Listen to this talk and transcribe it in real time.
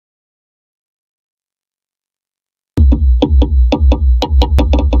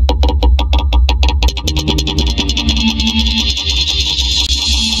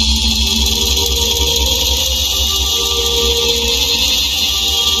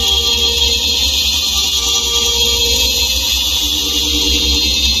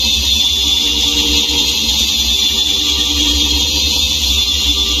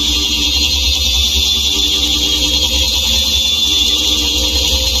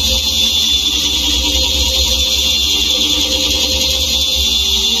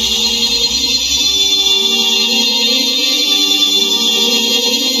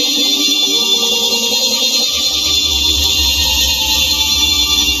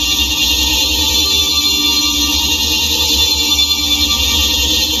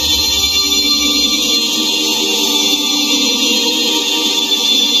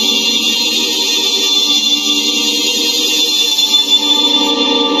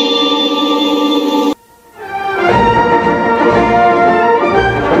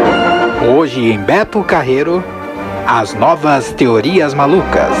Hoje em Beto Carreiro, as novas teorias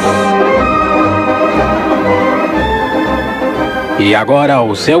malucas. E agora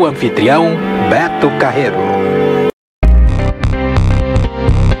o seu anfitrião, Beto Carreiro.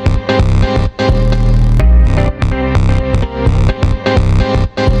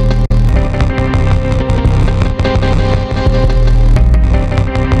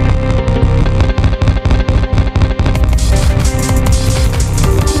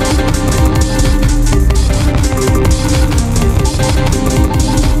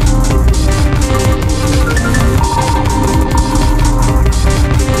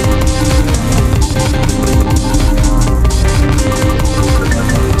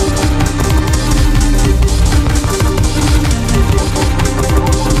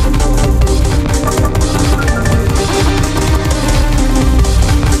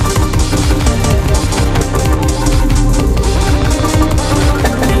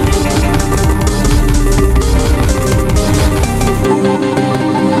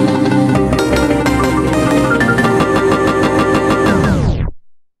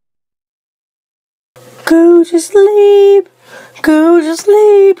 Go to sleep, go to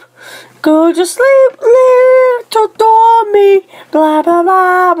sleep, go to sleep, little Tommy, blah blah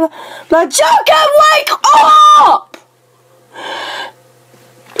blah blah blah. Jacob, wake up!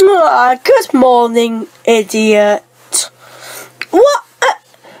 Good morning, idiot. What?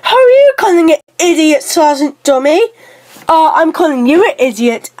 How are you calling it idiot, Sergeant Dummy? I'm calling you an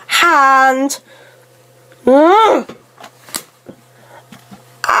idiot, Hand.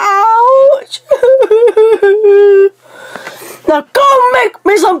 Ouch! Now go make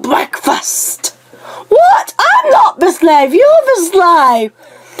me some breakfast. What? I'm not the slave. You're the slave.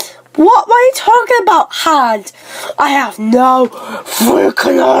 What were you talking about, Hand? I have no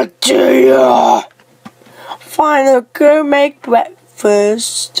freaking idea. Fine, I'll go make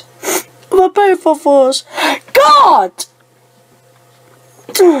breakfast for both of us. God!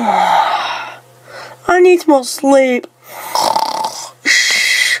 I need more sleep.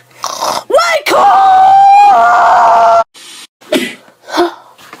 Wake up!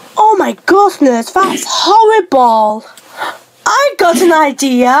 Oh my goodness, that's horrible. I got an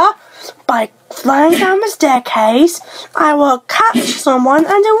idea. By flying down the staircase, I will catch someone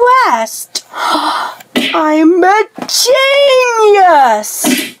and arrest. I'm a genius!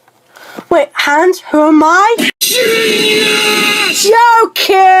 Wait, Hans, who am I? Genius!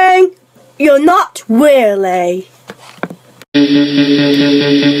 Joking! You're not really.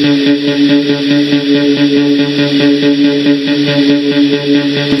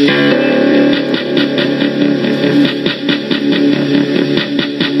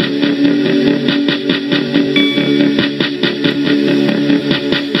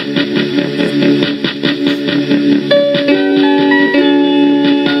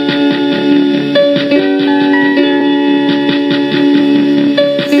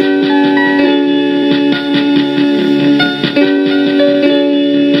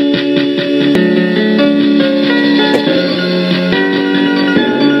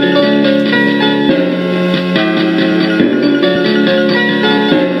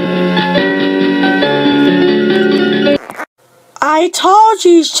 I told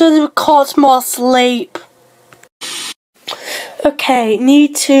you should have caught more sleep. Okay,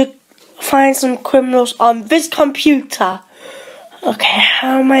 need to find some criminals on this computer. Okay,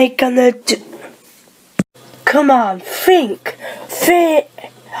 how am I gonna do? Come on, think.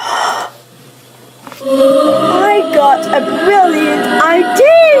 I got a brilliant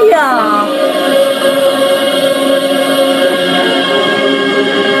idea.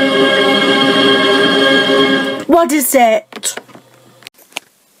 What is it?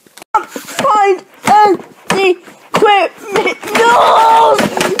 Find any criminals!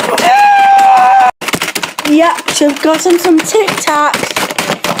 Yep, you've gotten some Tic Tacs.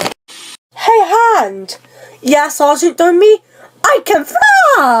 Hey, Hand. Yeah, Sergeant Dummy? I can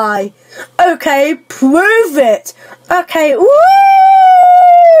fly! Okay, prove it. Okay, woo!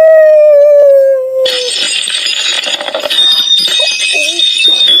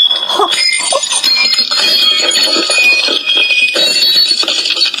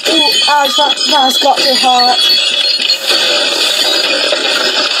 That's got me hurt.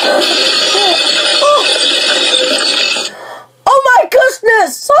 Oh my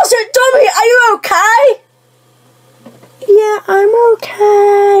goodness! Sergeant Dummy, are you okay? Yeah, I'm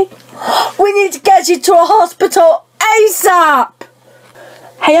okay. We need to get you to a hospital ASAP!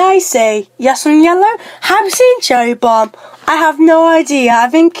 Hey, Icy. Yes, and Yellow? Have you seen Cherry Bomb? I have no idea. I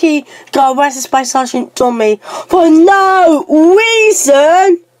think he got arrested by Sergeant Dummy for no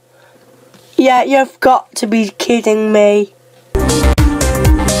reason. Yeah, you've got to be kidding me.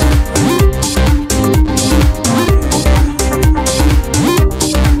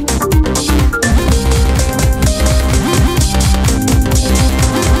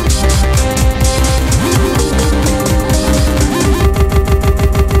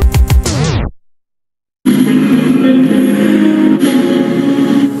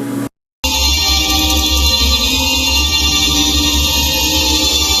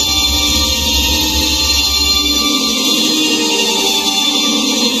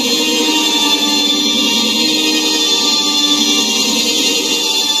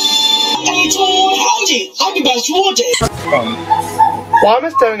 Why am I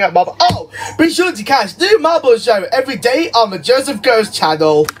staring at Marble? Oh, be sure to catch new Marble show every day on the Joseph Goes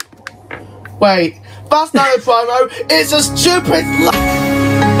channel. Wait, that's not a promo. It's a stupid.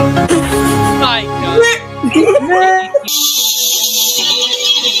 My God.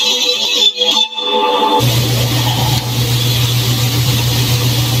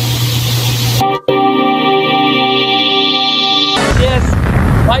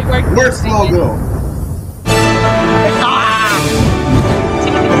 Yes. Light work. Worst logo.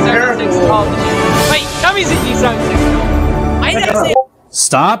 Wait, tell me ZG sounds I didn't say.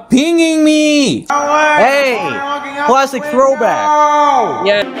 Stop pinging me! Hey! Classic throwback!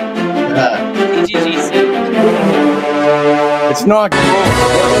 Yeah. GGC. It's not.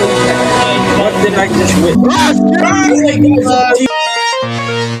 What did I just witness?